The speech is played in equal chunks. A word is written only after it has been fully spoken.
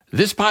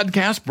This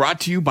podcast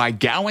brought to you by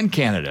Gowan,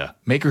 Canada,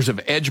 makers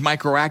of Edge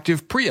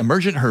Microactive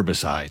Pre-Emergent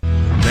Herbicide.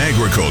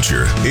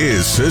 Agriculture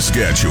is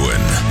Saskatchewan,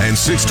 and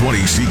 620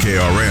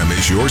 CKRM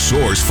is your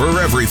source for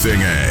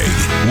everything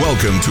ag.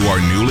 Welcome to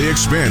our newly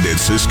expanded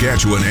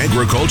Saskatchewan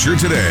Agriculture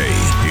Today.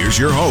 Here's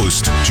your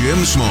host, Jim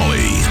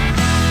Smalley.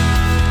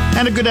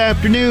 And a good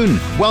afternoon.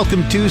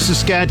 Welcome to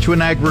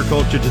Saskatchewan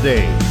Agriculture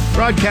Today,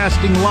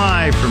 broadcasting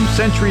live from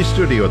Century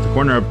Studio at the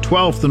corner of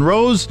 12th and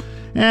Rose.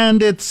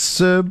 And it's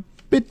a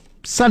bit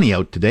sunny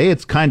out today.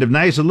 It's kind of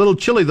nice. A little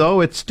chilly, though.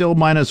 It's still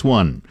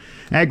 -1.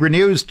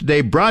 Agri-News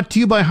today brought to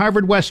you by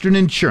Harvard Western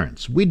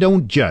Insurance. We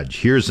don't judge.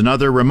 Here's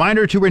another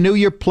reminder to renew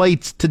your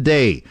plates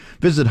today.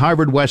 Visit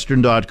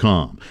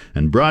harvardwestern.com.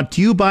 And brought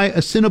to you by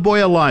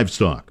Assiniboia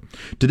Livestock.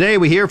 Today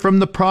we hear from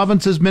the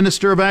province's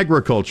Minister of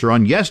Agriculture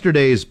on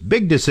yesterday's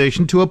big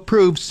decision to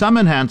approve some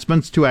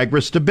enhancements to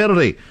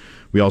agri-stability.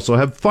 We also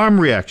have farm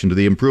reaction to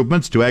the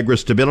improvements to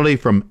agri-stability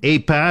from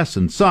APAS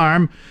and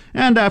SARM.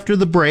 And after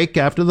the break,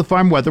 after the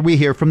farm weather, we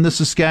hear from the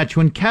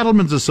Saskatchewan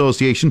Cattlemen's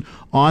Association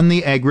on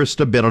the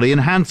agri-stability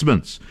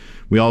enhancements.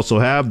 We also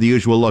have the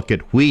usual look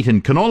at wheat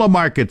and canola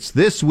markets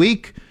this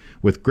week,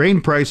 with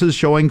grain prices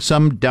showing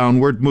some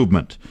downward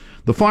movement.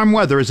 The farm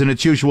weather is in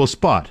its usual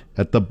spot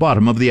at the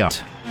bottom of the hour.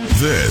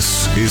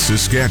 This is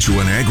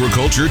Saskatchewan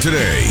Agriculture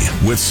Today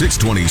with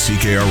 620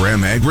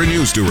 CKRM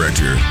Agri-News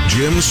Director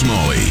Jim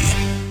Smalley.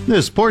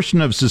 This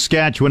portion of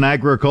Saskatchewan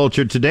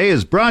Agriculture Today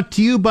is brought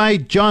to you by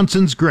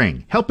Johnson's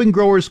Grain, helping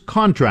growers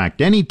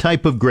contract any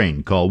type of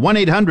grain. Call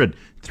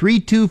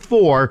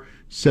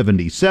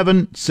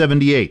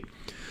 1-800-324-7778.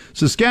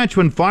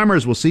 Saskatchewan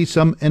farmers will see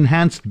some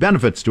enhanced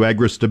benefits to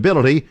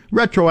agri-stability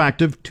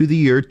retroactive to the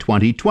year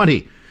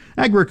 2020.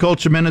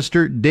 Agriculture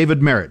Minister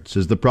David Merritt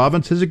says the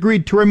province has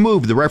agreed to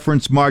remove the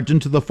reference margin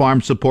to the Farm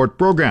Support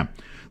Program.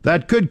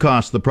 That could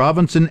cost the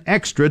province an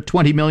extra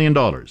 $20 million.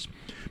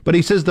 But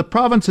he says the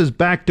province has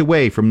backed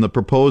away from the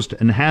proposed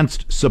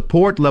enhanced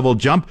support level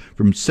jump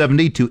from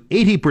 70 to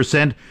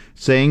 80%,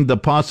 saying the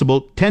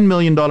possible $10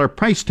 million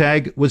price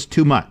tag was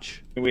too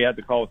much. We had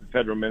to call with the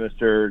federal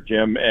minister,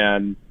 Jim,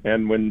 and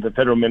when the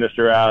federal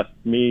minister asked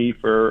me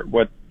for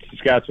what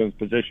Saskatchewan's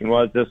position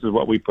was, this is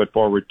what we put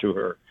forward to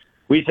her.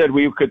 We said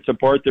we could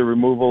support the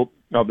removal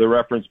of the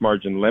reference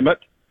margin limit.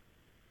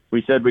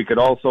 We said we could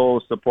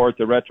also support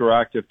the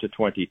retroactive to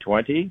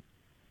 2020.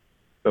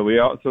 But we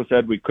also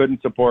said we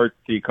couldn't support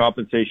the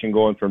compensation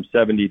going from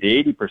 70 to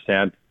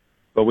 80%,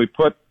 but we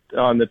put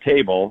on the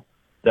table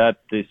that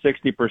the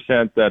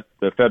 60% that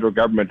the federal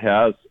government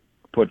has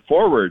put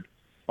forward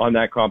on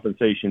that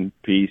compensation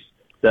piece,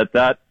 that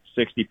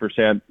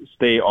 60%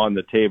 stay on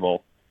the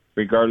table,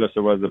 regardless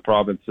of whether the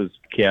provinces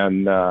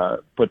can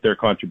put their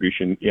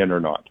contribution in or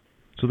not.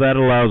 So that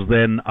allows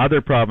then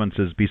other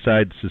provinces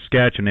besides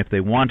Saskatchewan, if they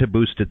want to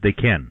boost it, they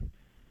can.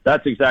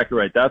 That's exactly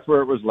right. That's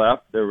where it was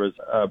left. There was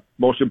a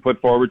motion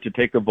put forward to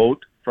take a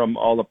vote from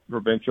all the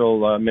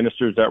provincial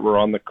ministers that were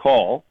on the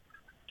call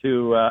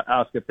to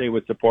ask if they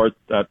would support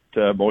that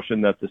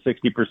motion that the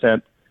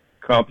 60%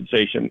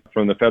 compensation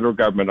from the federal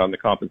government on the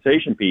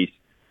compensation piece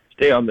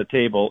stay on the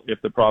table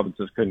if the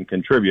provinces couldn't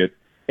contribute.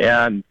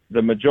 And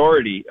the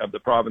majority of the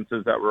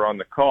provinces that were on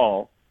the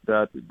call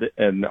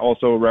and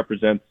also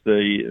represents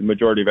the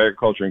majority of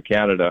agriculture in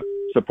Canada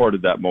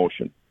supported that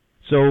motion.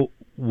 So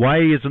why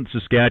isn't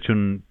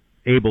Saskatchewan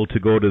able to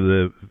go to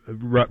the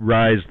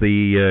rise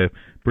the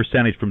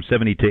percentage from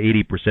 70 to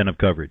 80% of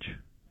coverage?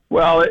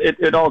 Well,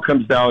 it all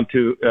comes down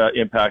to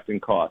impact and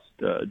cost,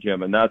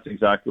 Jim, and that's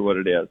exactly what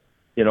it is.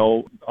 You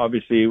know,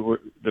 obviously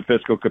the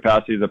fiscal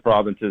capacity of the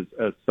province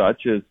as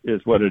such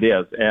is what it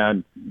is,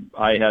 and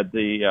I had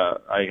the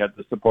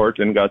support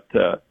and got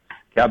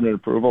cabinet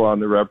approval on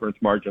the reference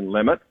margin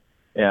limit.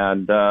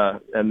 And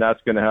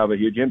that's going to have a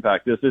huge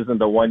impact. This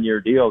isn't a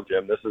one-year deal,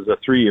 Jim. This is a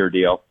 3-year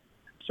deal.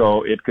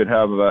 So it could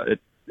have, it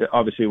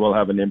obviously will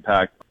have an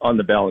impact on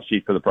the balance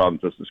sheet for the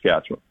province of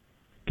Saskatchewan.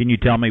 Can you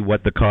tell me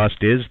what the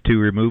cost is to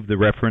remove the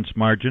reference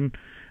margin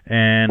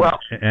and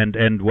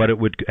what it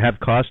would have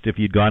cost if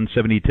you'd gone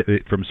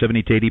from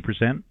 70 to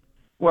 80%?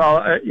 Well,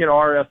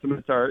 our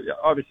estimates are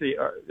obviously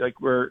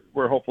we're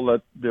hopeful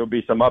that there'll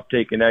be some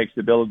uptake in ag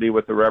stability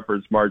with the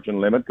reference margin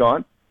limit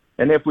gone.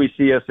 And if we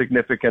see a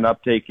significant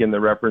uptake in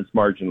the reference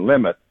margin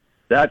limit,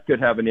 that could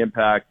have an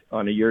impact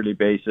on a yearly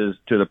basis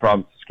to the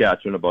province of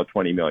Saskatchewan about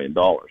 $20 million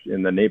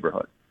in the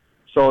neighborhood.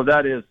 So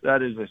that is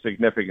a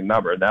significant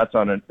number, and that's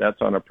on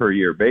a per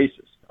year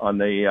basis. On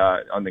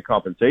the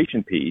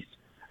compensation piece,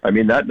 I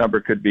mean that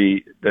number could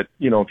be that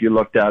if you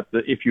looked at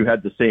if you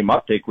had the same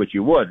uptake, which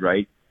you would,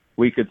 right?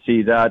 We could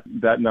see that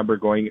number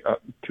going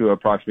up to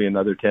approximately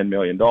another $10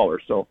 million.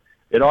 So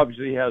it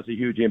obviously has a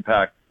huge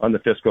impact on the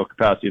fiscal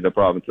capacity of the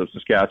province of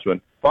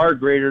Saskatchewan, far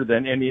greater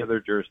than any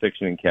other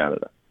jurisdiction in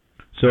Canada.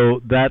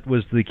 So that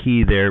was the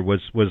key there,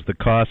 was the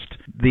cost.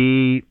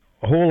 The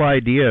whole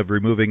idea of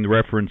removing the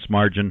reference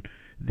margin,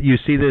 you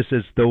see this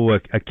as though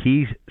a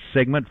key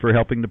segment for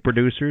helping the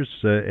producers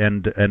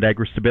and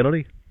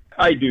agri-stability?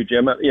 I do,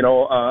 Jim.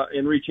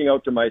 In reaching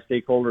out to my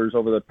stakeholders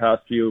over the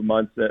past few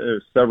months,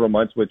 several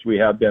months, which we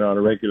have been on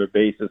a regular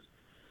basis,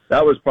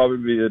 that was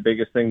probably the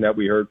biggest thing that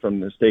we heard from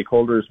the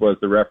stakeholders was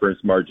the reference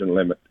margin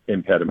limit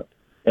impediment.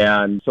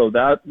 And so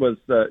that was,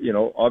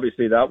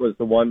 obviously that was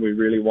the one we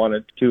really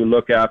wanted to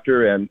look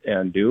after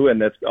and do. And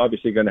that's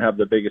obviously going to have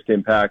the biggest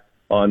impact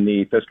on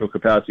the fiscal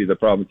capacity of the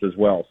province as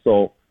well.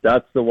 So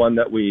that's the one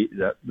that we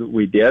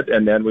did.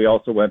 And then we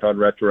also went on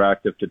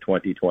retroactive to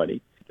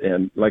 2020.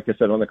 And like I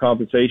said, on the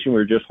compensation,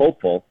 we're just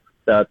hopeful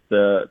that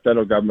the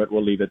federal government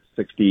will leave its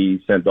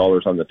 60-cent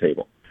dollars on the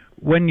table.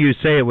 When you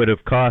say it would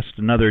have cost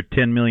another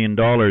 $10 million,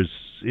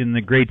 in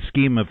the great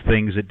scheme of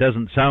things, it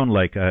doesn't sound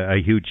like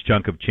a huge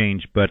chunk of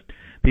change, but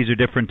these are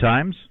different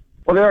times?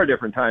 Well, there are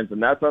different times,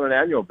 and that's on an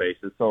annual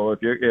basis. So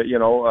if you're,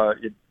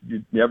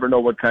 you never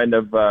know what kind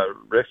of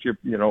risk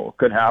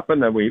could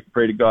happen, and we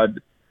pray to God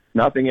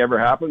nothing ever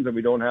happens and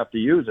we don't have to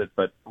use it.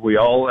 But we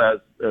all, as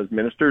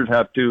ministers,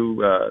 have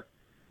to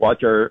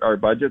watch our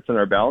budgets and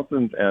our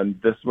balances, and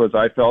this was,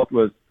 I felt,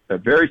 was a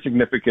very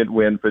significant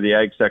win for the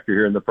ag sector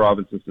here in the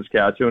province of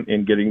Saskatchewan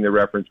in getting the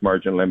reference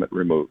margin limit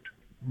removed.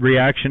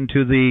 Reaction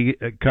to the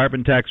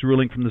carbon tax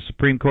ruling from the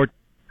Supreme Court?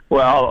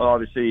 Well,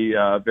 obviously,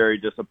 very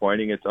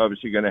disappointing. It's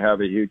obviously going to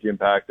have a huge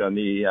impact on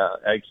the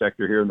ag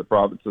sector here in the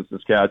province of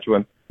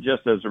Saskatchewan,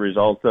 just as a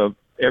result of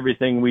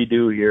everything we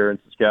do here in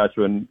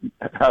Saskatchewan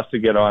has to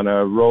get on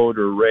a road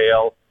or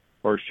rail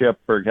or ship,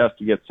 or it has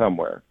to get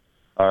somewhere.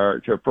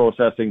 Or to a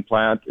processing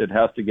plant, it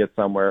has to get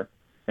somewhere.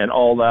 And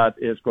all that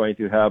is going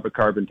to have a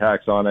carbon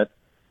tax on it.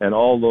 And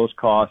all those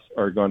costs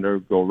are going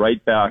to go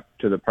right back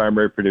to the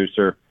primary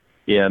producer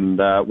in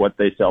what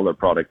they sell their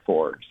product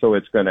for. So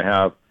it's going to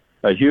have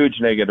a huge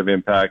negative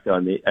impact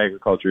on the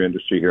agriculture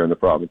industry here in the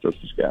province of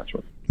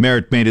Saskatchewan.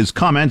 Merritt made his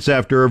comments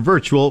after a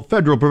virtual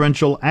federal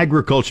provincial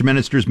agriculture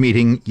ministers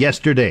meeting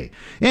yesterday.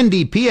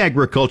 NDP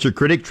agriculture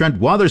critic Trent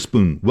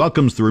Wotherspoon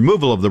welcomes the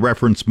removal of the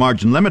reference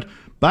margin limit,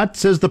 but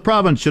says the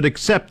province should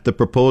accept the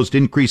proposed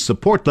increased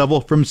support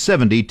level from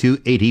 70 to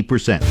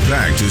 80%.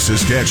 Back to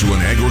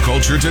Saskatchewan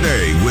Agriculture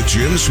Today with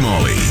Jim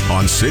Smalley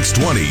on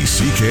 620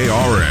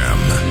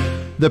 CKRM.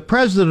 The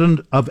president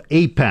of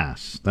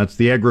APAS, that's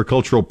the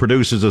Agricultural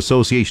Producers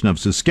Association of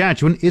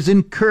Saskatchewan, is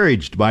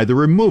encouraged by the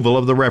removal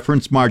of the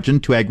reference margin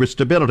to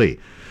agri-stability.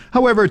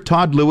 However,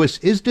 Todd Lewis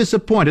is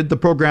disappointed the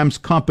program's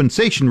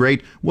compensation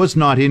rate was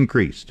not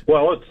increased.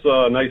 Well,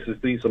 it's nice to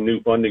see some new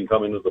funding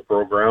come into the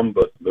program,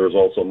 but there's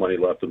also money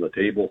left on the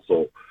table.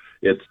 So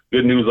it's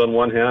good news on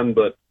one hand,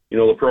 but,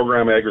 the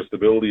program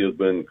agri-stability has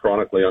been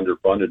chronically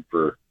underfunded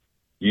for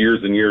years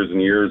and years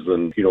and years,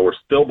 and we're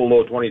still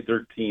below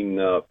 2013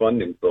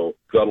 funding, so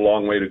got a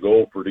long way to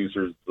go.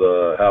 Producers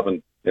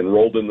haven't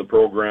enrolled in the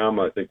program.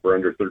 I think we're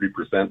under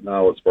 30%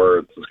 now as far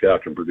as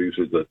Saskatchewan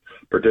producers that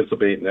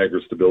participate in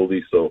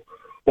agri-stability, so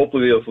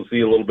hopefully this will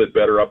see a little bit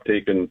better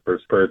uptake in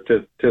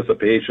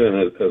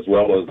participation, as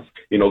well as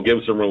give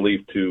some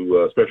relief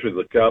to especially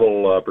the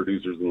cattle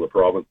producers in the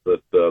province,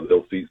 that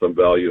they'll see some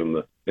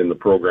value in the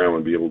program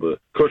and be able to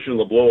cushion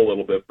the blow a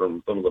little bit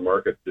from some of the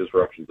market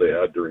disruptions they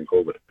had during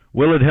COVID.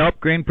 Will it help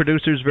grain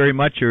producers very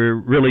much, or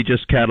really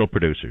just cattle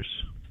producers?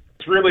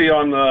 It's really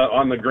on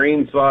the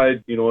grain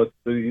side.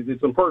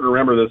 It's important to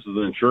remember this is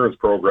an insurance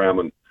program,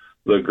 and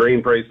the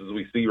grain prices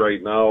we see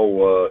right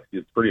now,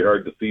 it's pretty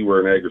hard to see where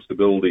an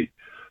agri-stability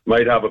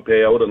might have a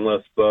payout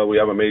unless we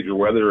have a major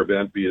weather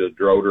event, be it a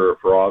drought or a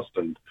frost.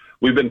 And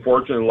we've been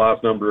fortunate in the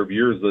last number of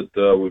years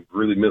that we've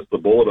really missed the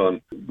bullet on.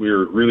 We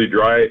were really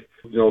dry,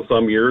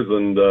 some years,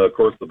 and of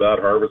course the bad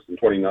harvest in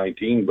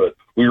 2019. But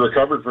we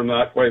recovered from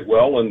that quite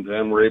well,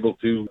 and were able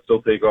to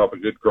still take off a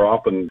good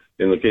crop. And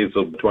in the case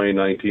of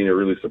 2019, a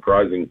really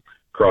surprising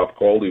crop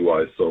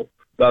quality-wise. So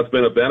that's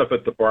been a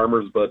benefit to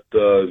farmers. But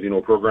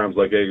programs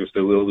like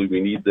agri-stability, we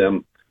need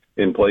them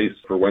in place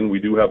for when we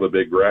do have a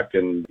big wreck.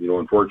 And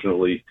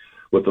unfortunately,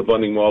 with the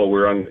funding model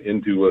we're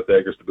into with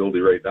agri-stability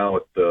right now,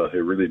 it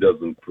really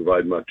doesn't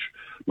provide much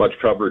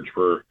coverage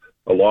for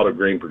a lot of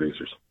grain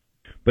producers.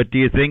 But do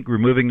you think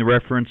removing the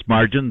reference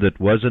margin that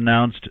was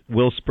announced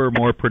will spur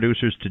more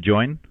producers to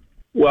join?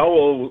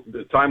 Well,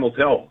 time will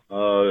tell.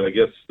 I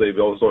guess they've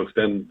also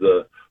extended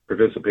the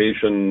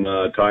participation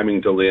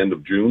timing till the end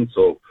of June,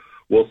 so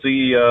we'll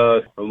see.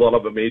 A lot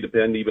of it may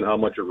depend even how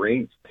much it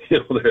rains.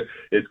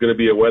 It's going to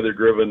be a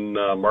weather-driven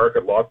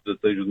market. Lots of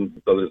decisions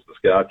in southern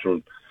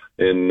Saskatchewan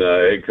in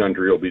ag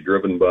country will be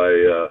driven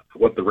by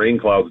what the rain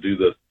clouds do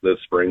this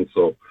spring.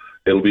 So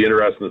it'll be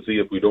interesting to see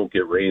if we don't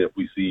get rain, if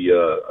we see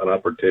an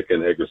upward tick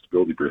in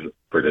agri-stability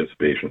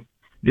participation.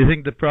 Do you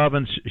think the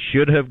province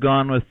should have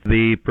gone with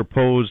the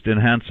proposed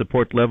enhanced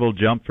support level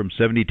jump from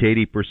 70 to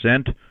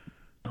 80%?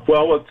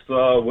 Well,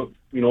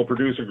 it's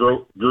producer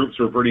groups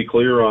were pretty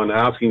clear on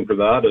asking for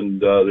that,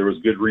 and there was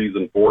good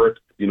reason for it.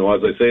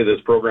 As I say,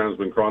 this program has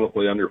been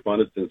chronically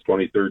underfunded since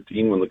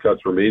 2013. When the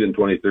cuts were made in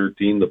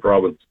 2013, the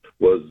province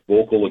was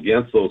vocal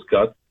against those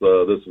cuts.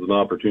 This was an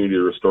opportunity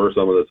to restore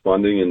some of this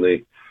funding, and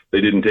they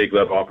didn't take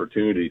that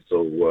opportunity.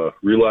 So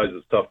realize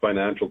it's tough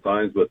financial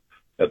times, but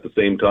at the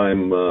same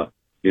time,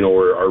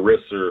 our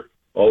risks are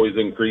always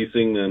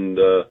increasing, and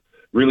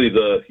really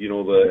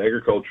the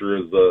agriculture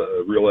is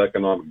a real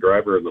economic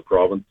driver in the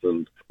province,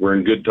 and we're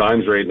in good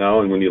times right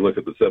now. And when you look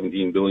at the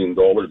 $17 billion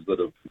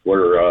that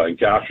were in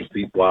cash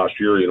receipts last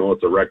year,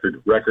 it's a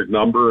record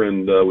number,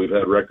 and we've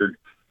had record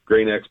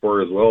grain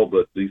export as well.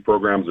 But these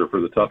programs are for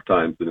the tough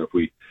times, and if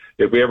we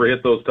ever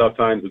hit those tough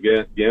times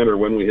again, or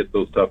when we hit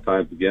those tough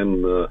times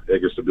again,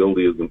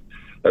 agri-stability isn't,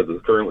 as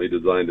it's currently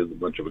designed, isn't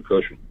much of a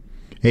cushion.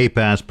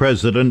 APAS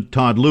President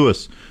Todd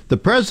Lewis. The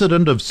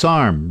president of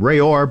SARM, Ray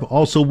Orb,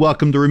 also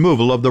welcomed the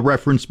removal of the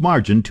reference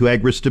margin to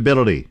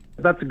agri-stability.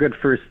 That's a good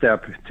first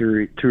step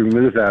to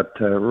remove that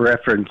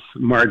reference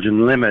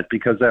margin limit,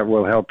 because that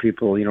will help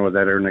people,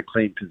 that are in a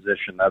claim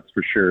position, that's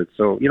for sure.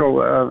 So,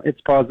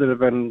 it's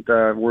positive, and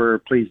we're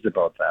pleased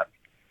about that.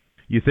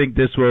 You think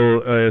this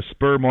will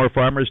spur more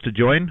farmers to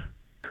join?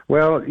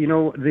 Well,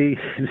 the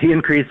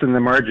increase in the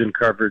margin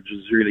coverage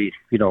is really,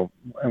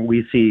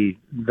 we see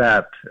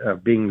that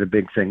being the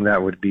big thing.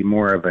 That would be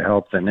more of a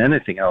help than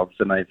anything else.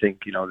 And I think,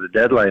 the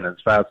deadline is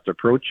fast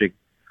approaching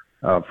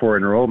for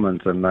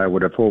enrollment, and I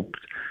would have hoped,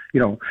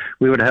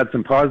 we would have had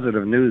some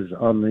positive news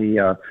on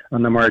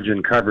the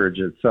margin coverage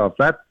itself.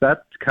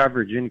 That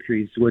coverage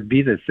increase would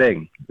be the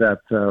thing that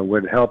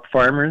would help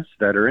farmers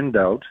that are in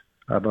doubt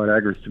about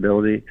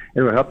agri-stability.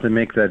 It will help them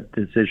make that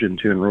decision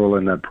to enroll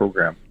in that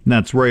program. And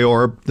that's Ray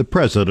Orb, the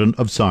president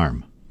of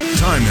SARM.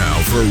 Time now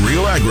for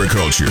Real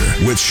Agriculture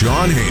with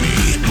Sean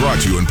Haney.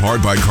 Brought to you in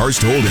part by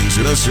Karst Holdings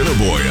in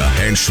Assiniboia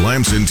and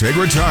Schlamps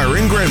Integra Tire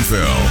in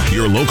Grenfell.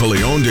 Your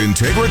locally owned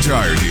Integra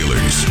Tire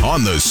dealers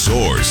on The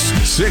Source,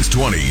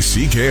 620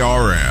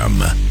 CKRM.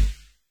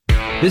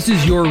 This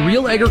is your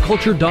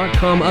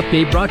RealAgriculture.com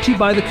update brought to you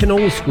by the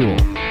Canola School.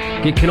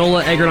 Get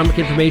canola agronomic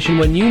information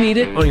when you need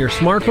it on your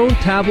smartphone,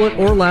 tablet,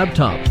 or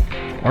laptop.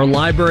 Our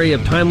library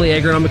of timely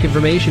agronomic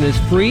information is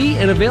free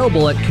and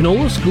available at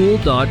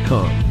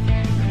canolaschool.com.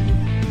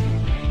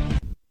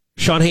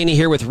 Sean Haney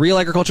here with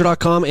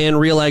RealAgriculture.com and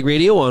Real Ag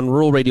Radio on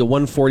Rural Radio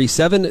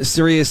 147,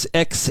 Sirius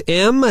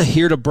XM.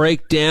 Here to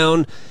break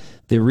down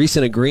the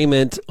recent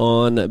agreement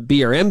on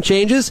BRM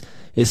changes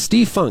is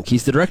Steve Funk.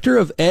 He's the Director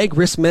of Ag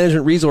Risk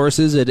Management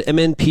Resources at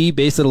MNP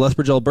based out of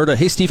Lethbridge, Alberta.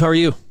 Hey, Steve, how are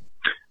you?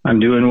 I'm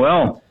doing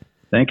well.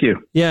 Thank you.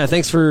 Yeah,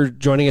 thanks for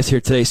joining us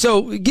here today.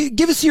 So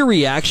give us your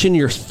reaction,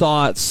 your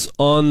thoughts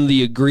on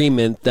the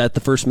agreement that the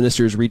First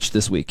Minister has reached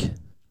this week.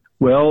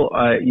 Well,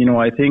 I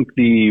think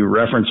the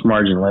reference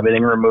margin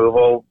limiting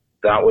removal,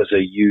 that was a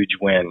huge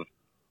win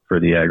for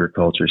the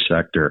agriculture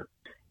sector.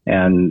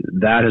 And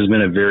that has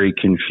been a very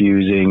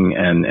confusing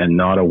and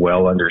not a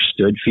well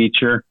understood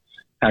feature.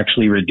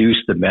 Actually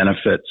reduced the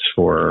benefits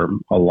for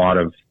a lot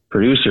of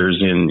producers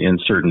in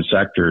certain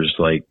sectors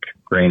like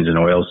grains and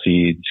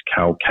oilseeds,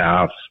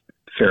 cow-calf,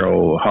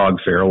 hog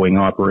farrowing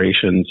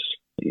operations,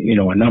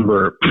 a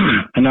number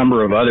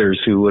of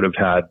others who would have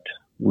had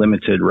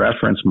limited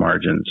reference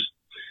margins.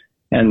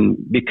 And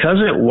because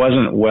it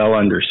wasn't well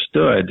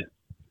understood,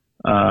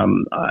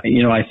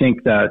 I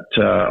think that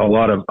a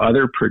lot of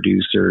other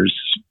producers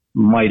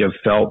might have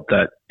felt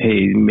that,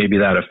 hey, maybe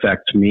that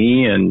affects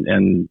me, and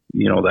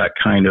that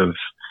kind of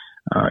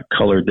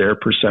colored their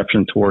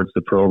perception towards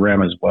the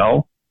program as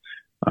well.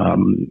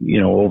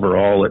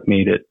 Overall, it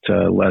made it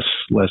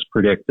less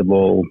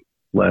predictable,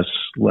 less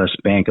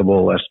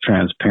bankable, less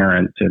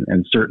transparent,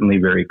 and certainly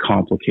very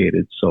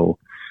complicated. So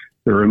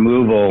the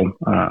removal,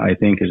 I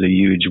think, is a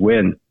huge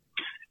win.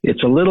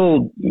 It's a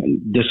little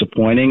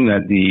disappointing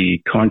that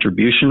the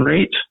contribution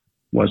rate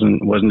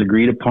wasn't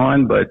agreed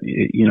upon, but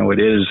it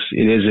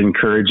is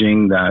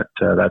encouraging that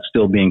that's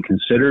still being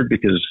considered,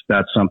 because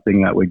that's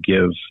something that would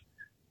give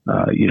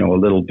a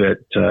little bit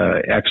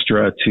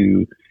extra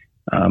to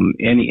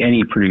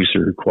any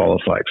producer who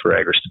qualified for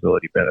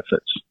agri-stability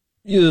benefits.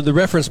 The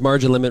reference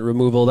margin limit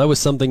removal, that was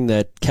something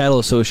that cattle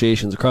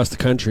associations across the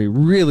country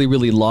really,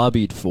 really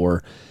lobbied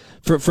for.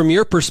 From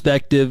your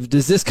perspective,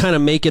 does this kind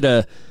of make it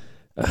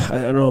I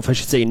don't know if I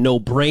should say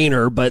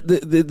no-brainer, but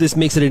this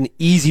makes it an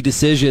easy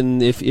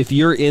decision? If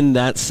you're in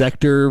that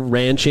sector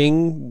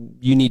ranching,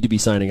 you need to be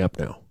signing up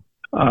now.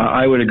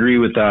 I would agree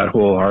with that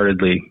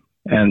wholeheartedly.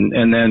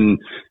 And then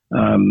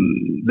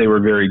they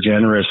were very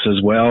generous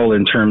as well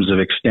in terms of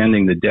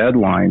extending the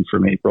deadline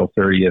from April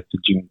 30th to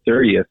June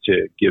 30th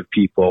to give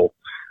people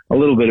a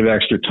little bit of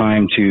extra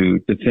time to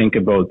think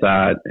about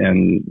that,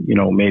 and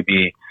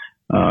maybe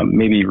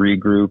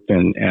regroup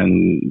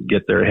and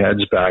get their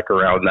heads back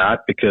around that,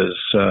 because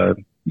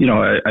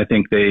I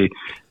think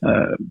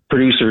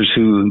producers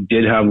who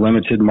did have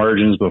limited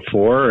margins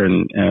before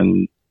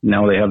and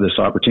now they have this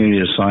opportunity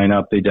to sign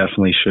up, they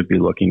definitely should be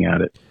looking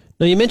at it.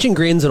 Now, you mentioned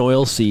grains and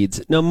oil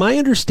seeds. Now, my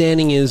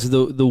understanding is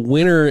the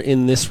winner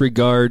in this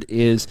regard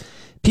is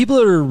people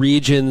that are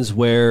regions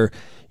where,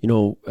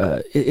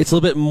 it's a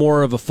little bit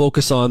more of a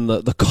focus on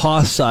the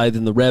cost side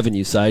than the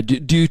revenue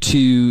side due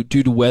to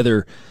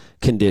weather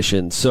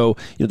conditions. So,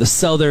 the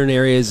southern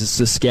areas of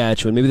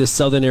Saskatchewan, maybe the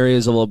southern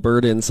areas of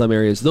Alberta in some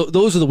areas,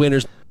 those are the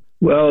winners.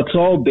 Well, it's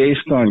all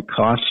based on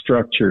cost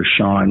structure,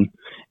 Sean.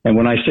 And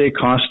when I say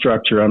cost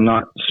structure, I'm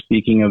not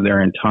speaking of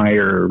their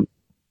entire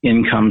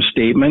income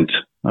statement.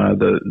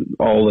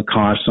 all the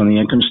costs on the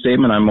income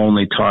statement. I'm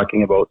only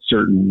talking about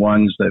certain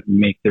ones that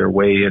make their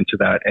way into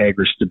that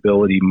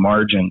agri-stability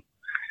margin.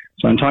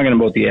 So I'm talking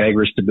about the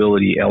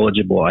agri-stability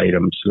eligible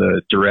items,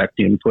 the direct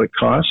input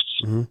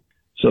costs. Mm-hmm.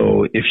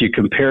 So if you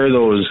compare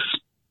those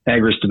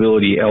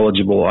agri-stability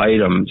eligible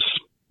items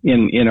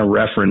in a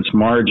reference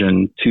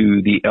margin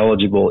to the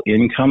eligible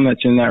income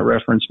that's in that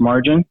reference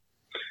margin,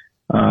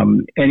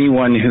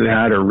 anyone who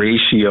had a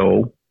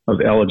ratio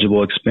of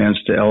eligible expense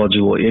to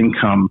eligible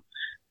income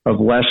of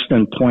less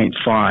than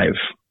 0.5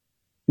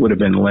 would have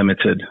been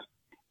limited.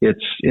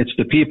 It's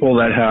the people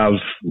that have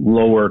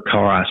lower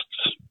costs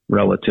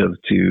relative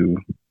to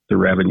the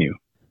revenue.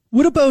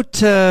 What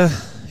about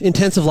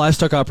intensive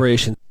livestock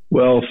operation?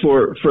 Well,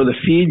 for the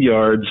feed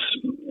yards,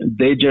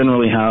 they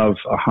generally have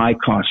a high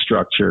cost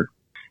structure.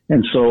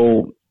 And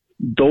so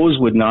those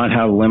would not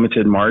have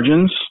limited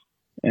margins.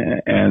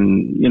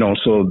 And,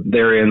 so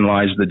therein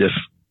lies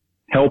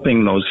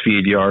helping those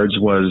feed yards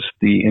was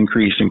the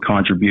increase in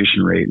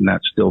contribution rate, and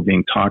that's still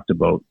being talked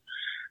about.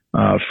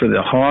 For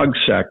the hog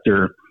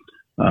sector,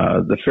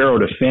 the farrow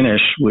to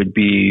finish would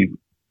be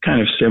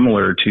kind of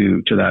similar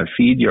to that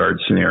feed yard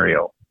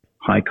scenario,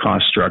 high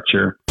cost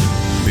structure.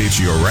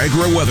 It's your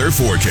agri-weather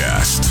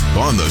forecast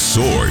on The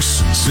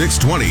Source,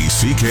 620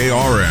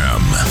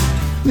 CKRM.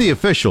 The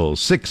official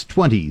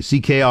 620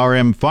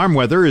 CKRM farm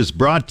weather is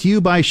brought to you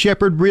by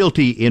Shepherd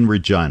Realty in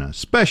Regina,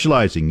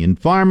 specializing in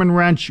farm and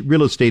ranch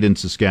real estate in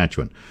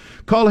Saskatchewan.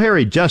 Call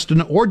Harry,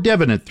 Justin, or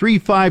Devin at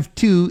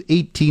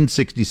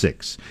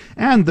 352-1866.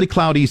 And the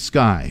cloudy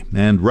sky.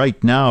 And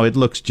right now it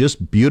looks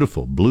just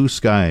beautiful, blue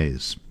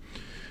skies.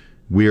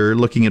 We're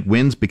looking at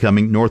winds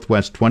becoming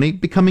northwest 20,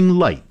 becoming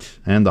light.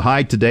 And the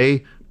high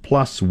today,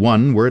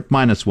 +1. We're at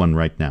 -1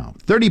 right now.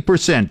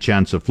 30%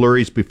 chance of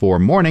flurries before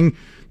morning.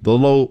 The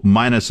low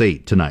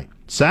 -8 tonight.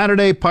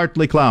 Saturday,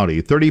 partly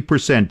cloudy.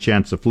 30%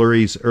 chance of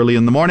flurries early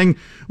in the morning.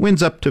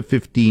 Winds up to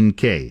 15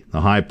 km.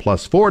 The high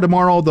 +4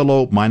 tomorrow. The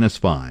low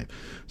 -5.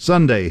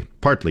 Sunday,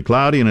 partly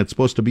cloudy, and it's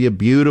supposed to be a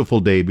beautiful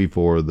day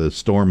before the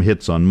storm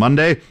hits on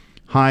Monday.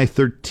 High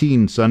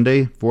 13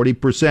 Sunday,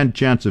 40%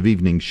 chance of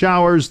evening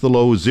showers, the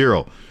low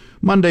 0.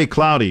 Monday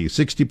cloudy,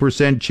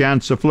 60%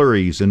 chance of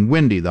flurries and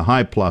windy, the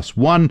high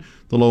 +1,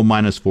 the low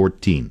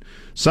 -14.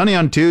 Sunny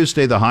on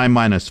Tuesday, the high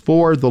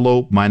 -4, the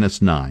low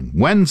 -9.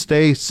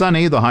 Wednesday,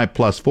 sunny, the high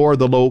 +4,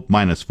 the low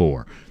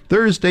 -4.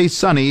 Thursday,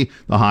 sunny,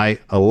 the high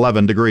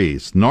 11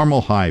 degrees.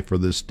 Normal high for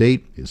this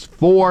date is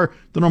 4,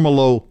 the normal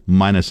low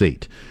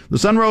 -8. The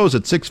sun rose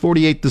at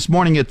 6:48 this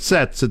morning. It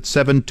sets at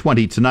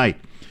 7:20 tonight.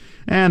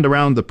 And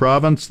around the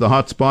province, the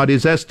hot spot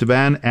is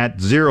Estevan at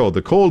 0.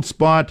 The cold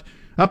spot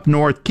up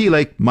north, Key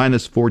Lake,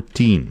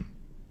 -14.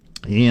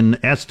 In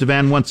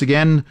Estevan, once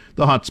again,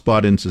 the hot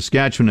spot in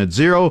Saskatchewan at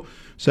 0.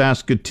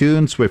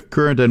 Saskatoon, Swift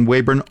Current, and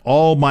Weyburn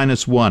all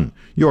 -1.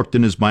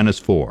 Yorkton is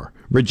 -4.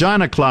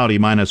 Regina, cloudy,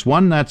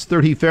 -1. That's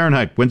 30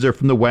 Fahrenheit. Winds are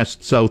from the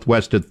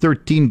west-southwest at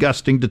 13,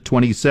 gusting to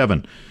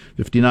 27.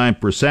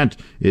 59%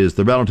 is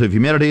the relative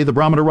humidity. The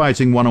barometer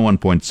rising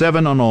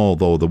 101.7. And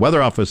although the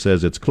weather office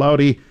says it's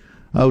cloudy,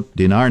 out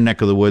in our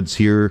neck of the woods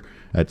here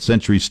at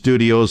Century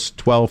Studios,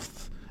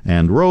 12th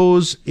and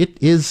Rose, it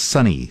is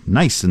sunny,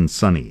 nice and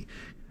sunny.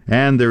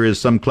 And there is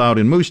some cloud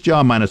in Moose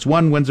Jaw,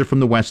 -1. Winds are from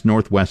the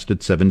west-northwest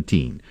at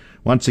 17.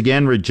 Once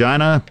again,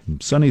 Regina,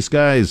 sunny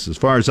skies as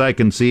far as I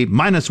can see,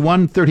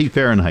 -1, 30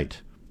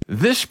 Fahrenheit.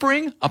 This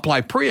spring,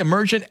 apply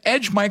pre-emergent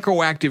Edge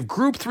Microactive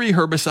Group 3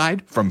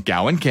 herbicide from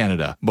Gowan,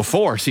 Canada,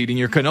 before seeding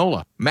your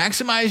canola.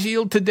 Maximize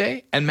yield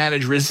today and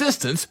manage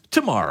resistance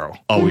tomorrow.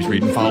 Always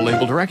read and follow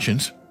label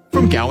directions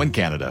from Gowan,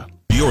 Canada.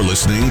 You're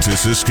listening to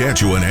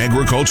Saskatchewan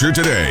Agriculture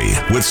Today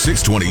with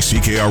 620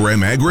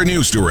 CKRM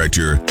Agri-News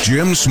Director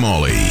Jim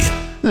Smalley.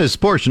 This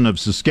portion of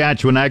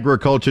Saskatchewan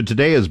Agriculture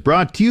Today is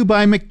brought to you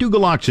by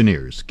McDougall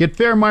Auctioneers. Get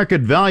fair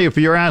market value for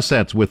your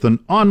assets with an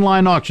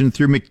online auction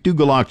through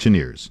McDougall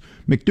Auctioneers.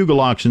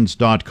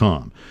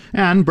 McDougallAuctions.com.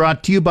 And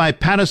brought to you by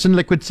Pattison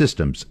Liquid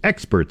Systems,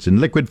 experts in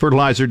liquid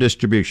fertilizer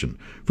distribution.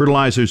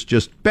 Fertilizer's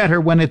just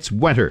better when it's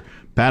wetter.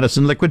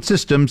 Pattison Liquid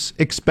Systems,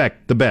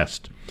 expect the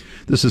best.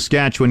 The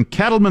Saskatchewan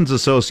Cattlemen's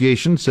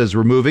Association says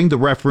removing the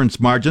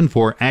reference margin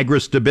for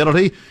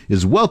agri-stability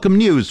is welcome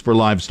news for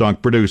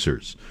livestock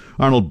producers.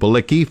 Arnold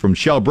Balicki from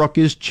Shellbrook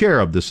is chair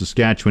of the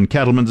Saskatchewan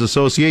Cattlemen's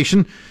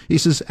Association. He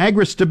says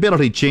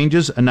agri-stability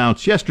changes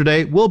announced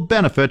yesterday will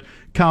benefit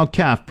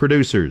cow-calf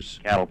producers.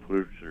 Cattle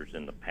producers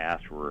in the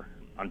past were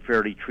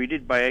unfairly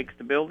treated by ag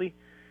stability,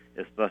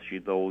 especially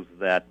those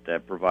that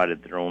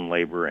provided their own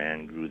labor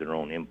and grew their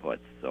own inputs.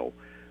 So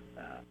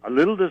a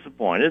little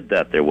disappointed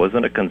that there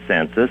wasn't a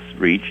consensus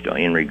reached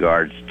in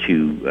regards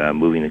to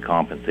moving the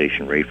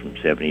compensation rate from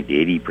 70 to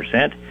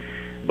 80%.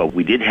 But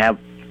we did have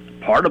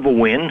part of a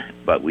win,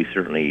 but we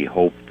certainly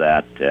hope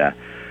that, the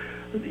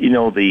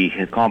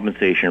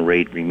compensation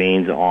rate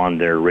remains on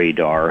their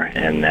radar,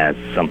 and that's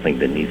something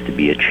that needs to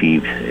be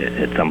achieved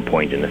at some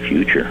point in the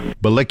future.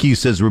 Balicki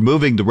says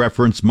removing the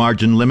reference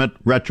margin limit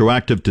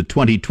retroactive to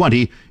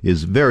 2020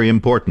 is very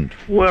important.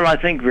 Well, I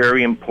think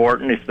very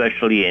important,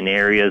 especially in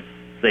areas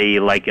say,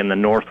 like in the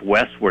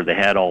Northwest where they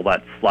had all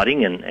that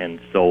flooding, and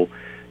so,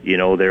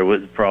 there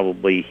was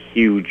probably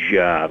huge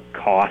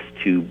cost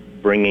to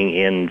bringing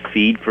in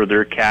feed for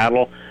their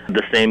cattle.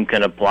 The same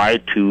can apply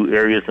to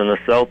areas in the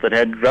South that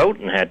had drought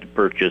and had to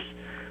purchase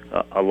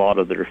a lot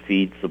of their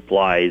feed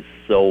supplies.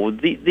 So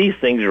these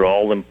things are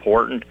all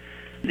important.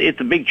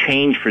 It's a big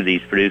change for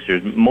these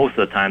producers. Most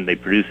of the time they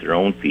produce their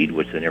own feed,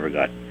 which it never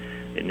got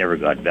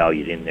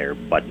valued in there.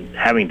 But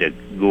having to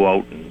go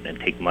out and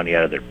take money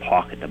out of their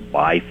pocket to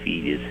buy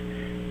feed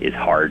is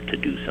hard to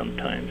do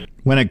sometimes.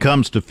 When it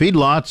comes to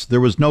feedlots,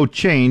 there was no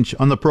change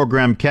on the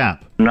program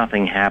cap.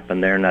 Nothing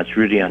happened there, and that's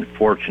really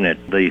unfortunate.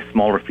 The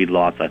smaller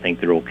feedlots, I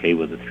think they're okay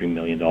with a $3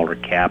 million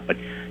cap, but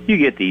you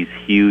get these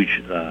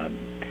huge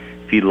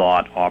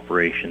feedlot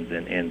operations,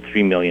 and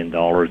 $3 million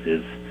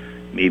is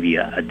maybe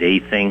a day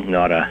thing,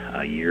 not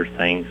a year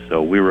thing.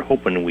 So we were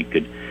hoping we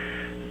could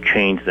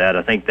change that.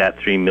 I think that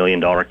 $3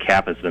 million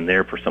cap has been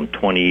there for some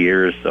 20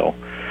 years, so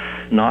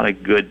not a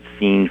good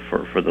scene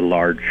for the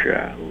large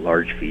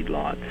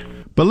feedlots.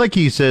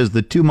 Balicki says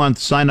the 2-month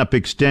sign-up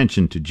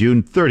extension to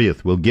June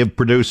 30th will give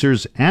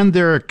producers and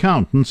their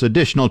accountants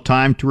additional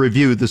time to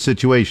review the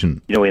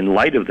situation. In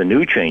light of the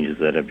new changes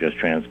that have just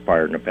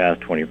transpired in the past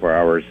 24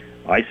 hours,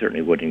 I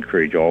certainly would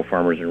encourage all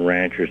farmers and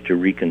ranchers to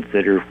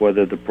reconsider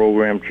whether the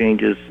program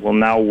changes will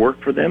now work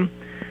for them,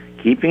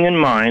 keeping in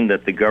mind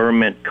that the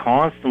government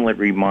constantly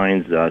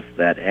reminds us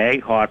that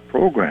ag-hot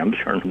programs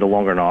are no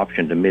longer an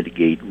option to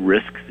mitigate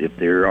risks if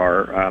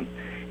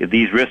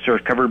these risks are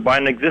covered by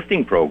an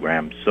existing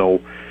program.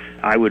 So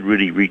I would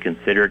really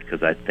reconsider it,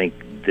 because I think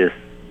this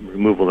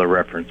removal of the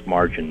reference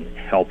margin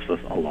helps us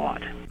a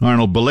lot.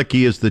 Arnold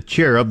Balicki is the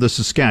chair of the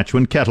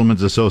Saskatchewan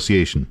Cattlemen's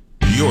Association.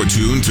 You're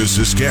tuned to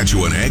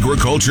Saskatchewan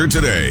Agriculture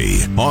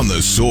Today on The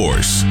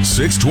Source,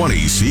 620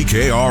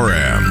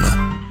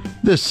 CKRM.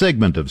 This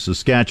segment of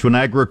Saskatchewan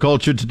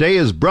Agriculture Today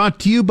is brought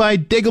to you by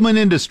Degelman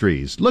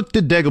Industries. Look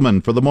to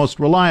Degelman for the most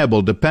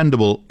reliable,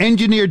 dependable,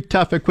 engineered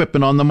tough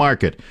equipment on the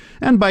market.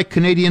 And by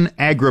Canadian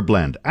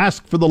AgriBlend.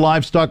 Ask for the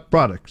livestock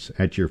products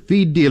at your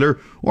feed dealer,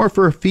 or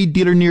for a feed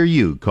dealer near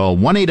you. Call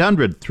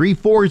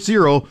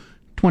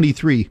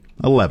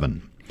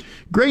 1-800-340-2311.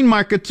 Grain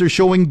markets are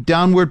showing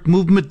downward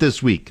movement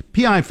this week.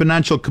 PI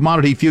Financial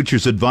Commodity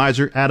Futures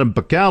Advisor Adam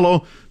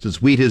Pacallo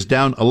says wheat is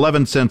down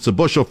 11 cents a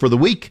bushel for the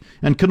week,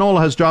 and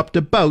canola has dropped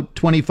about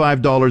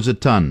 $25 a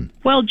ton.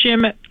 Well,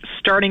 Jim,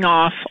 starting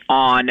off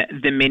on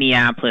the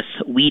Minneapolis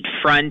wheat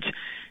front,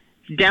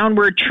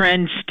 downward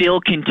trend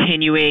still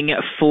continuing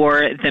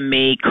for the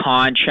May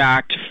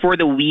contract. For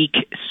the week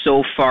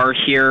so far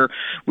here,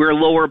 we're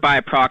lower by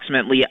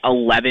approximately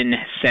 11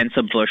 cents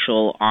a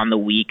bushel on the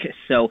week.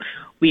 So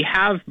we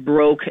have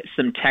broke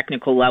some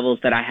technical levels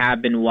that I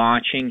have been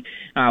watching.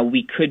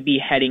 We could be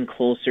heading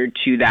closer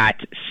to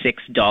that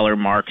 $6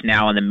 mark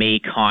now on the May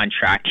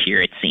contract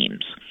here, it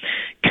seems.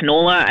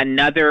 Canola,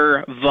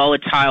 another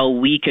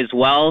volatile week as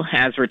well.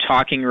 As we're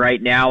talking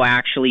right now,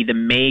 actually, the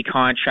May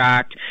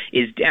contract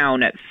is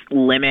down at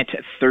limit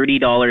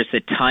 $30 a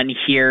ton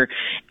here,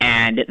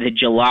 and the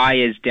July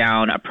is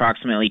down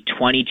approximately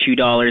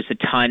 $22 a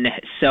ton.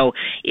 So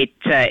it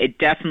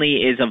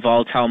definitely is a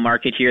volatile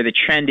market here. The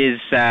trend is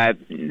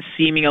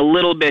seeming a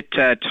little bit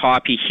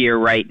toppy here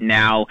right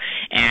now,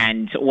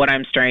 and what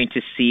I'm starting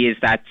to see is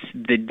that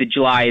the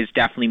July is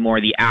definitely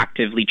more the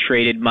actively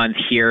traded month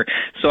here.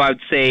 So I would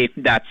say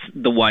that's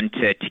the one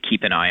to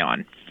keep an eye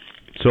on.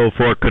 So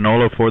for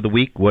canola for the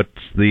week, what's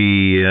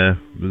the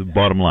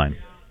bottom line?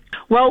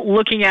 Well,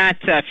 looking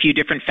at a few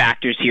different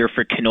factors here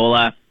for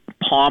canola,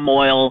 palm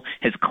oil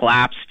has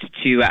collapsed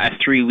to a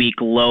 3-week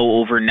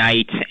low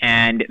overnight,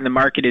 and the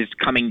market is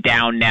coming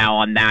down now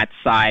on that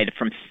side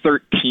from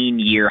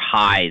 13-year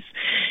highs.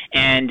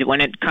 And when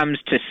it comes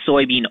to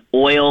soybean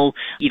oil,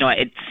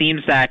 it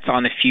seems that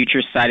on the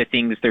future side of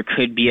things, there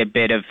could be a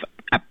bit of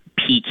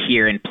peak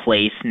here in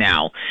place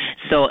now.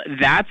 So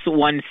that's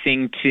one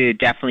thing to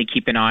definitely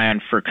keep an eye on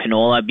for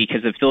canola,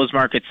 because if those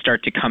markets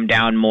start to come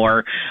down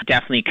more,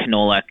 definitely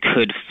canola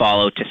could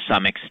follow to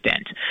some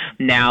extent.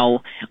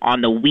 Now, on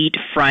the wheat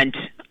front,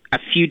 a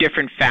few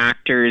different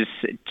factors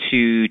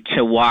to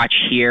watch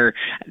here.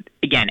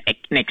 Again,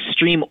 an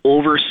extreme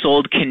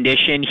oversold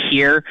condition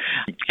here,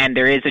 and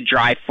there is a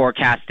dry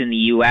forecast in the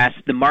U.S.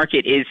 The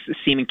market is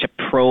seeming to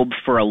probe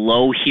for a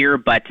low here,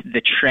 but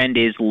the trend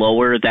is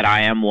lower that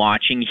I am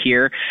watching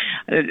here.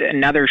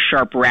 Another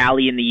sharp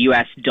rally in the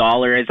U.S.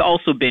 dollar has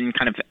also been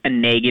kind of a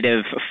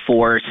negative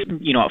force,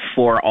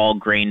 for all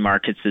grain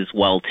markets as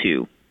well,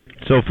 too.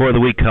 So for the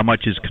week, how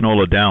much is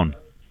canola down?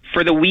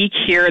 For the week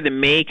here, the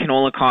May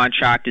canola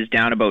contract is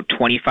down about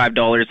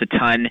 $25 a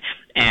ton,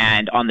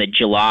 and on the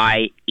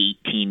July,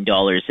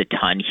 $18 a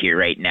ton here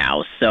right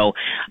now. So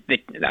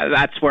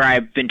that's where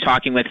I've been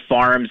talking with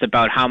farms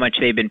about how much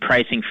they've been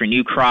pricing for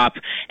new crop.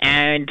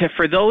 And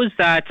for those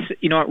that,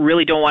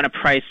 really don't want to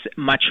price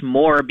much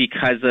more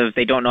because of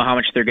they don't know how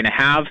much they're going to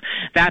have,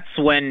 that's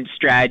when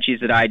strategies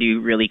that I do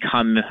really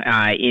come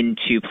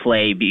into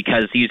play,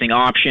 because using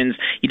options,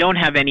 you don't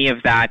have any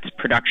of that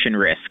production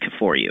risk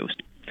for you.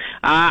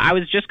 I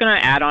was just going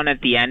to add on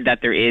at the end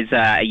that there is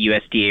a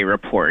USDA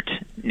report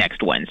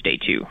next Wednesday,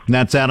 too.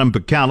 That's Adam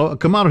Picallo, a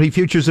commodity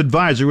futures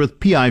advisor with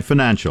PI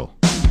Financial.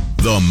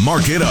 The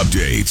Market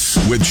Updates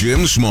with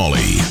Jim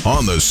Smalley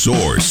on The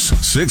Source,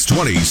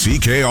 620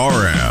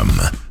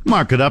 CKRM.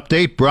 Market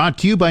Update brought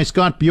to you by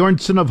Scott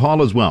Bjornson of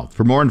Hall's Wealth.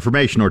 For more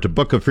information or to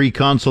book a free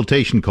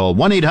consultation, call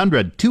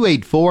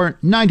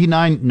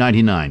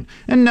 1-800-284-9999.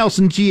 And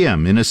Nelson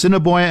GM in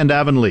Assiniboia and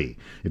Avonlea.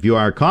 If you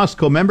are a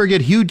Costco member,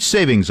 get huge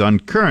savings on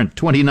current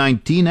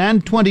 2019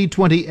 and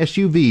 2020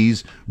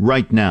 SUVs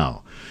right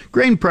now.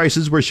 Grain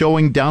prices were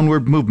showing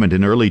downward movement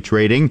in early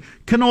trading.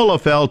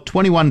 Canola fell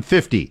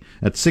 $21.50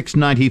 at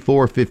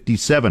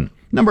 $694.57.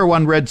 Number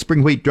 1 red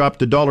spring wheat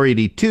dropped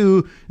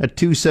 $1.82 at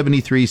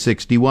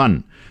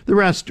 $273.61. The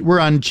rest were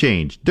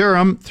unchanged.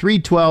 Durum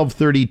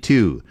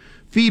 $312.32.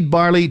 Feed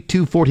barley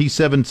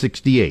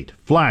 $247.68.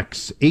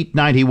 Flax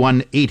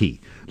 $891.80.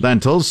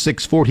 Lentils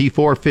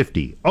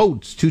 $644.50.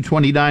 Oats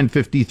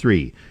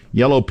 $229.53.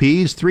 Yellow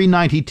peas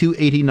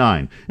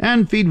 $392.89.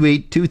 And feed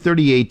wheat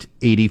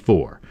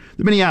 $238.84.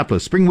 The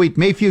Minneapolis spring wheat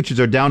May futures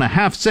are down a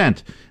half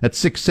cent at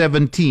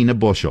 $6.17 a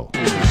bushel.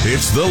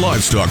 It's the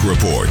Livestock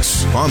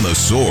Reports on The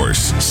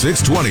Source,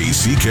 620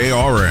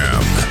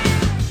 CKRM.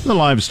 The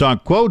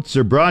livestock quotes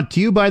are brought to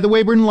you by the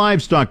Weyburn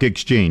Livestock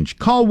Exchange.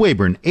 Call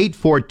Weyburn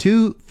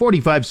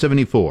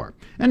 842-4574.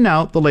 And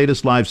now, the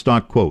latest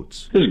livestock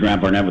quotes. This is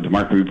Grant Barnett with the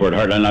Market Report.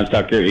 Heartland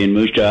Livestock here in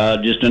Moose Jaw,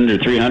 just under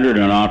 300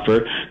 on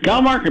offer.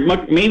 Cow market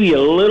maybe a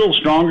little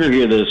stronger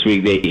here this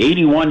week. They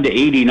 81 to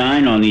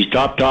 89 on these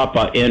top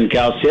end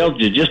cows. Sales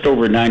to just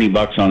over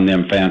 $90 on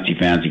them fancy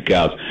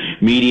cows.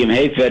 Medium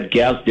hay-fed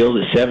cows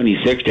still at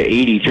 76 to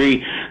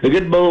 83. The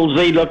good bulls,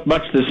 they look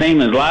much the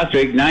same as last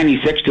week,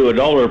 96 to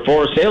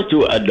 $1.04. Sales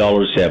to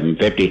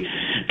 $1.750.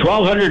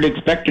 1,200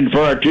 expected for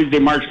our Tuesday,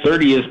 March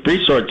 30th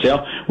pre-sort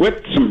sale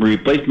with some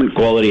replacement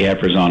quality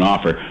heifers on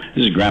offer.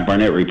 This is Grant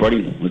Barnett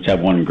reporting. Let's have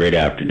one great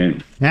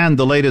afternoon. And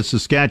the latest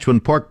Saskatchewan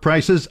pork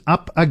prices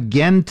up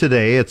again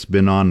today. It's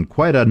been on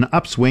quite an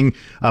upswing,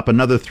 up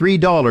another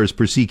 $3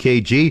 per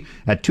CKG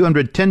at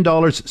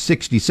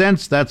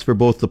 $210.60. That's for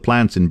both the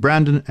plants in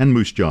Brandon and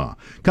Moose Jaw.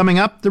 Coming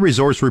up, the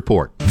Resource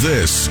Report.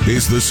 This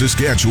is the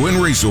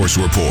Saskatchewan Resource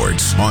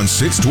Report on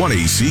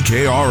 620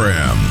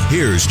 CKRM.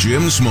 Here's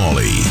Jim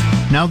Smalley.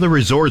 Now the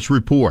Resource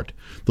Report.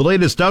 The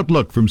latest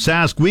outlook from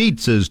Sask Wheat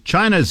says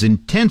China's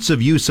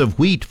intensive use of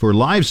wheat for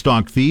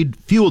livestock feed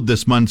fueled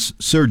this month's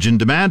surge in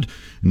demand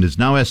and is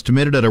now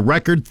estimated at a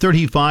record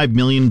 35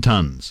 million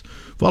tons.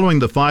 Following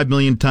the 5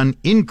 million ton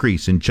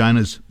increase in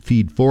China's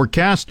feed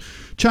forecast,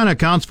 China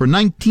accounts for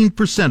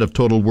 19% of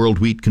total world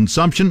wheat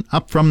consumption,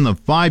 up from the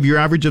 5-year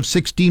average of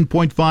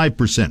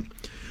 16.5%.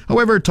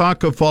 However,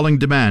 talk of falling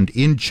demand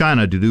in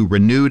China due to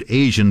renewed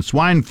Asian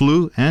swine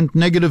flu and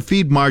negative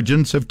feed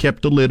margins have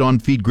kept a lid on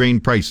feed grain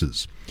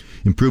prices.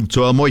 Improved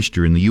soil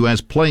moisture in the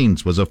U.S.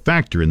 plains was a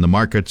factor in the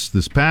markets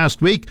this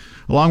past week,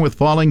 along with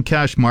falling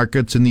cash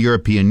markets in the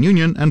European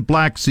Union and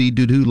Black Sea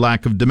due to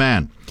lack of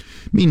demand.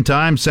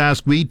 Meantime,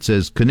 Sask Wheat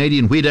says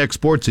Canadian wheat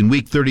exports in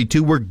week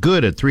 32 were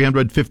good at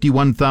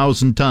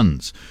 351,000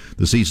 tons.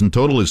 The season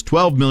total is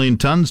 12 million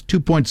tons,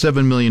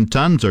 2.7 million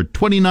tons, or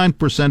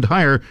 29%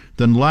 higher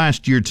than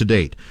last year to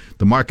date.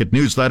 The market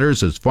newsletter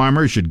says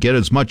farmers should get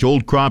as much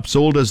old crop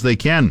sold as they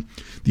can.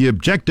 The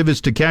objective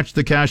is to catch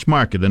the cash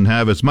market and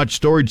have as much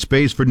storage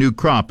space for new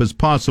crop as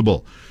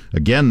possible.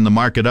 Again, the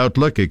market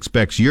outlook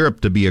expects Europe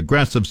to be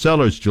aggressive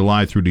sellers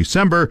July through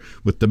December,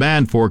 with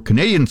demand for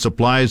Canadian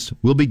supplies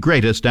will be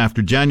greatest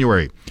after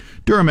January.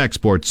 Durum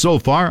exports so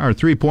far are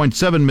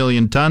 3.7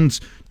 million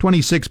tons,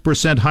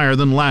 26% higher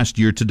than last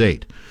year to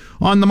date.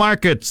 On the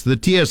markets, the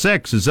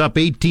TSX is up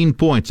 18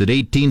 points at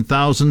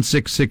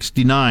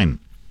 18,669.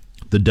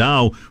 The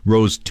Dow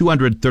rose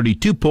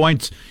 232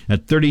 points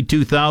at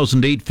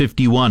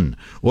 32,851.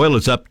 Oil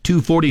is up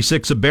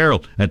 $2.46 a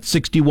barrel at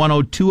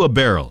 $61.02 a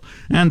barrel.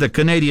 And the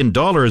Canadian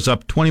dollar is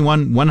up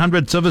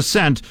 21/100ths of a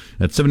cent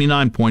at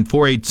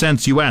 79.48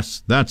 cents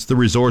U.S. That's the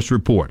Resource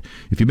Report.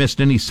 If you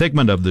missed any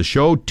segment of the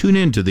show, tune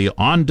in to the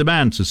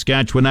on-demand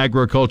Saskatchewan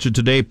Agriculture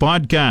Today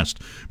podcast,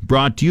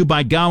 brought to you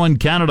by Gowan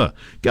Canada.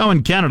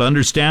 Gowan Canada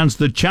understands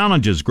the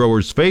challenges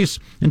growers face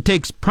and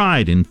takes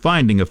pride in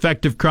finding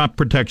effective crop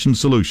protection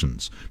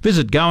solutions.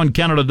 Visit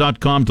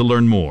GowanCanada.com to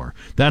learn more.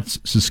 That's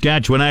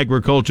Saskatchewan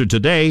Agriculture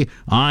Today.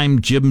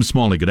 I'm Jim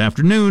Smalley. Good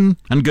afternoon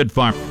and good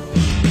farm.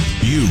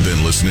 You've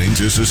been listening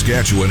to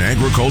Saskatchewan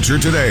Agriculture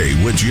Today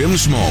with Jim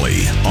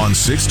Smalley on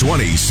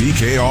 620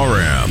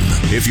 CKRM.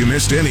 If you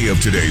missed any of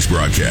today's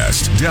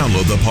broadcast,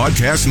 download the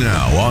podcast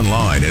now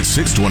online at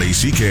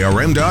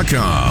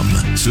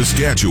 620CKRM.com.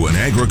 Saskatchewan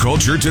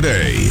Agriculture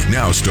Today,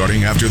 now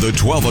starting after the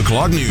 12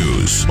 o'clock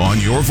news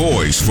on your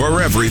voice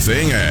for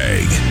everything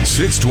ag.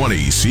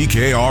 620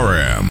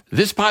 CKRM.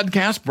 This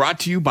podcast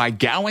brought to you by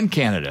Gowan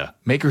Canada,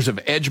 makers of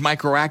Edge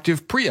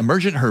Microactive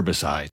pre-emergent herbicide.